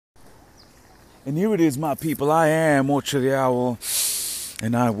And here it is, my people. I am Ocho the Owl,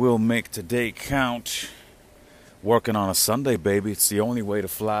 and I will make today count. Working on a Sunday, baby. It's the only way to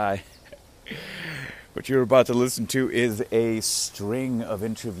fly. What you're about to listen to is a string of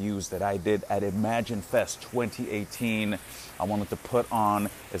interviews that I did at Imagine Fest 2018. I wanted to put on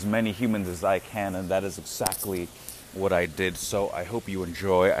as many humans as I can, and that is exactly what I did. So I hope you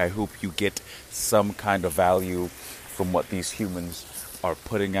enjoy. I hope you get some kind of value from what these humans are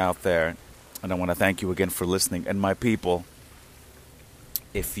putting out there. And I want to thank you again for listening. And my people,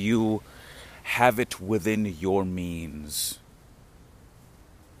 if you have it within your means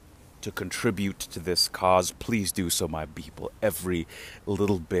to contribute to this cause, please do so, my people. Every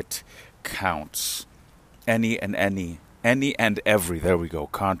little bit counts. Any and every, there we go,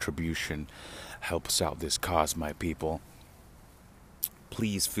 contribution helps out this cause, my people.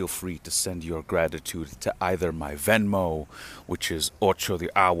 Please feel free to send your gratitude to either my Venmo, which is Ocho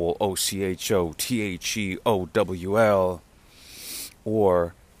the Owl, OchoTheOwl,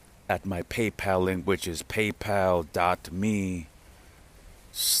 or at my PayPal link, which is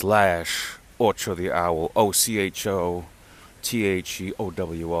paypal.me/Ocho the Owl, OchoTheOwl.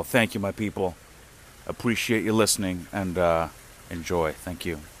 Thank you, my people. Appreciate you listening, and enjoy. Thank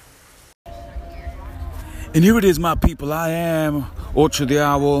you. And here it is, my people. I am Ocho the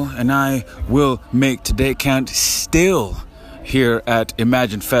Owl, and I will make today count, still here at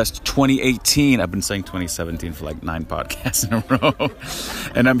Imagine Fest 2018. I've been saying 2017 for like 9 podcasts in a row.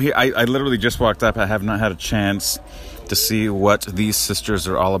 And I'm here. I literally just walked up. I have not had a chance to see what these sisters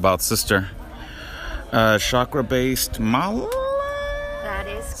are all about. Sister, chakra-based mala? That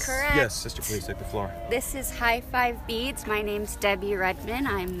is correct. Yes, sister, please take the floor. This is High Five Beads. My name's Debbie Redman.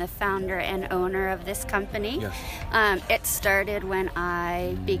 I'm the founder and owner of this company. Yes. It started when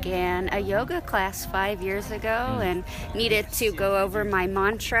I began a yoga class 5 years ago and needed to go over my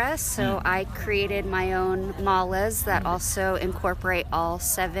mantra, so I created my own malas that also incorporate all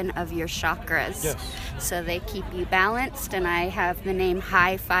 7 of your chakras. Yes. So they keep you balanced, and I have the name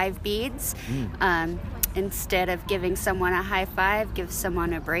High Five Beads. Instead of giving someone a high five, give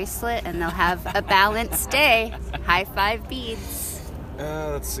someone a bracelet, and they'll have a balanced day. High Five Beads.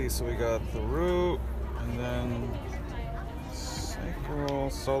 Let's see. So we got the root, and then sacral,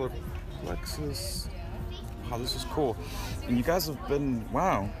 solar plexus. Wow, this is cool. And you guys have been,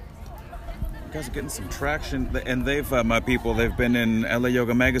 wow. You guys are getting some traction. And they've, my people, they've been in LA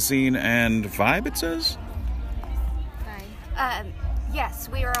Yoga Magazine and Vibe, it says? Yes,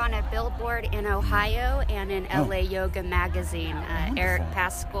 we were on a billboard in Ohio and in LA Yoga Magazine. Eric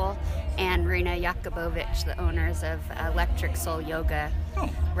Pascal and Rina Yakubovich, the owners of Electric Soul Yoga,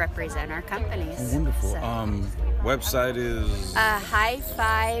 represent our companies. Oh, wonderful. So, website is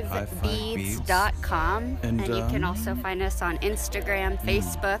highfivebeads.com, and you can also find us on Instagram,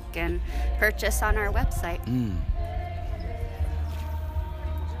 Facebook, and purchase on our website.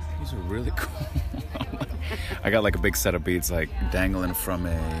 These are really cool. I got like a big set of beads like dangling from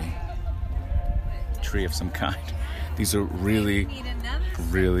a tree of some kind. These are really,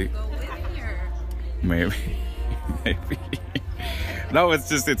 maybe. No,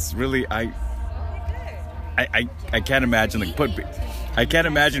 it's really, I can't imagine I can't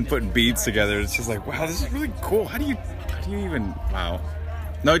imagine putting beads together. It's just like, wow, this is really cool. How do you even, wow.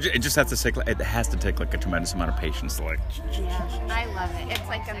 No, it just has to take. It has to take like a tremendous amount of patience to like. Yeah, I love it. It's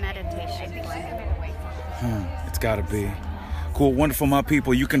like a meditation. It's gotta be cool, wonderful, my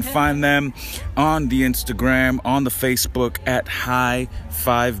people. You can find them on the Instagram, on the Facebook at High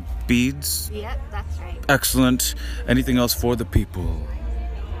Five Beads. Yep, that's right. Excellent. Anything else for the people?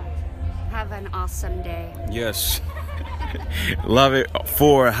 Have an awesome day. Yes. Love it.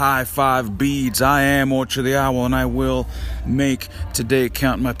 For High Five Beads, I am Ocho the Owl, and I will make today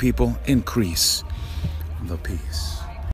count, my people. Increase the peace.